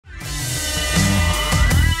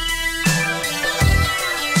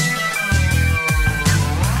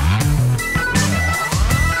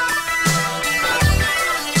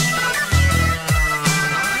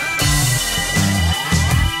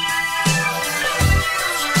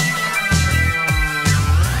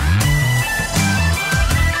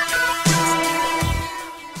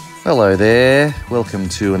Hello there, welcome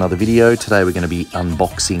to another video. Today we're going to be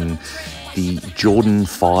unboxing the Jordan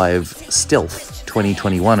 5 Stealth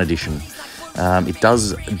 2021 edition. It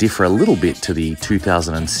does differ a little bit to the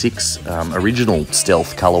 2006 original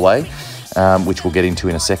Stealth colorway, which we'll get into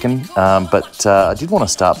in a second. But I did want to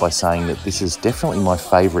start by saying that this is definitely my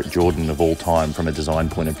favourite Jordan of all time from a design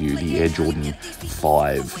point of view, the Air Jordan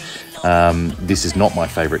 5. This is not my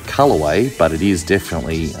favourite colourway, but it is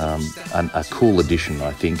definitely a cool addition,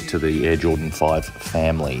 I think, to the Air Jordan 5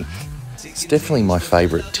 family. It's definitely my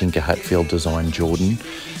favourite Tinker Hatfield design Jordan.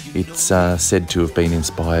 It's said to have been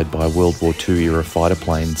inspired by World War II era fighter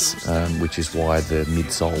planes, which is why the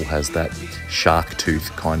midsole has that shark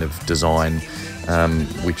tooth kind of design,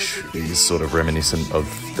 which is sort of reminiscent of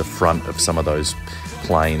the front of some of those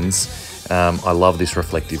planes. I love this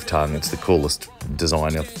reflective tongue. It's the coolest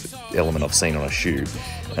design element I've seen on a shoe.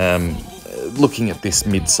 Looking at this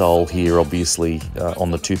midsole here, obviously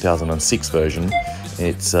on the 2006 version,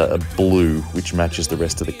 it's blue, which matches the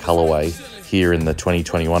rest of the colorway. Here in the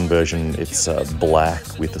 2021 version, it's black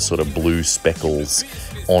with the sort of blue speckles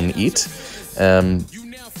on it.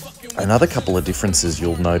 Another couple of differences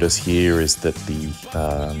you'll notice here is that the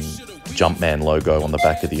Jumpman logo on the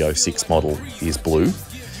back of the 06 model is blue.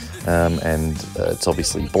 And it's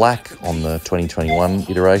obviously black on the 2021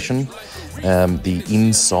 iteration. The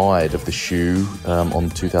inside of the shoe on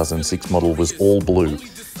the 2006 model was all blue,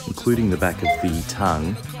 including the back of the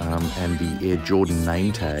tongue, and the Air Jordan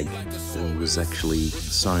name tag was actually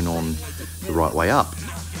sewn on the right way up.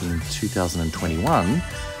 In 2021,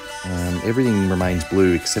 everything remains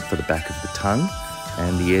blue except for the back of the tongue,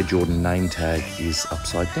 and the Air Jordan name tag is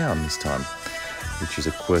upside down this time, which is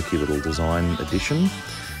a quirky little design addition.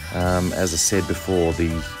 As I said before,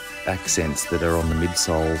 the accents that are on the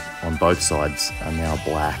midsole on both sides are now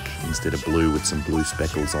black instead of blue with some blue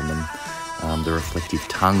speckles on them. The reflective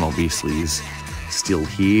tongue obviously is still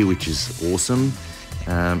here, which is awesome.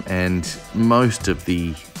 And most of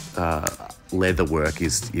the leather work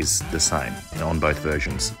is the same on both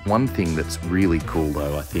versions. One thing that's really cool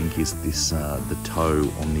though, I think, is this the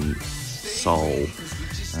toe on the sole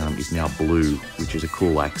is now blue, which is a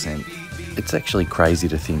cool accent. It's actually crazy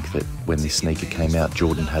to think that when this sneaker came out,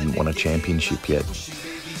 Jordan hadn't won a championship yet.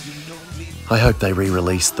 I hope they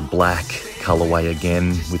re-release the black colourway again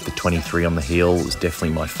with the 23 on the heel. It was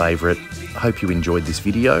definitely my favourite. I hope you enjoyed this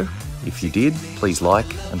video. If you did, please like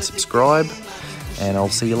and subscribe, and I'll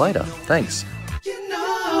see you later. Thanks.